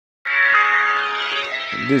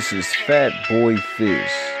This is Fat Boy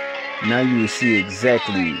Fish. Now you will see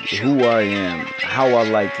exactly who I am, how I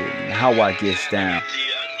like it, and how I get down.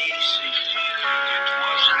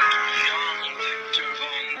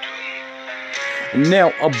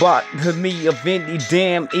 Now about me of any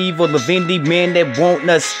damn evil, of any man that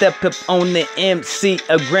wanna step up on the MC.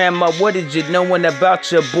 Grandma, what did you knowin'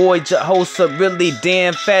 about your boy Jehosa? Really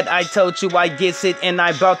damn fat. I told you I gets it, and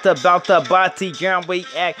I bout the body. Girl, we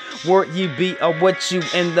act where you be or what you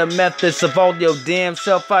in the methods of all your damn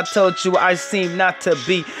self. I told you I seem not to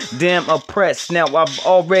be damn oppressed. Now I've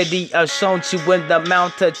already shown you in the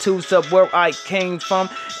multitudes of where I came from,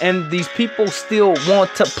 and these people still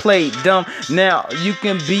want to play dumb. Now you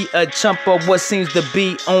can be a chump of what seems to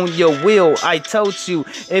be on your will. I told you,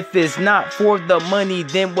 if it's not for the money,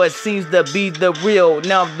 then what seems to be the real.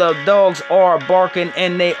 Now the dogs are barking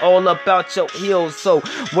and they all about your heels. So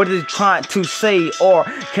what is it trying to say? Or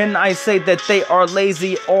can I say that they are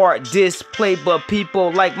lazy or display? But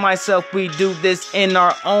people like myself, we do this in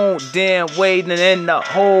our own damn way, and then the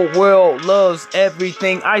whole world loves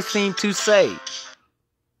everything I seem to say.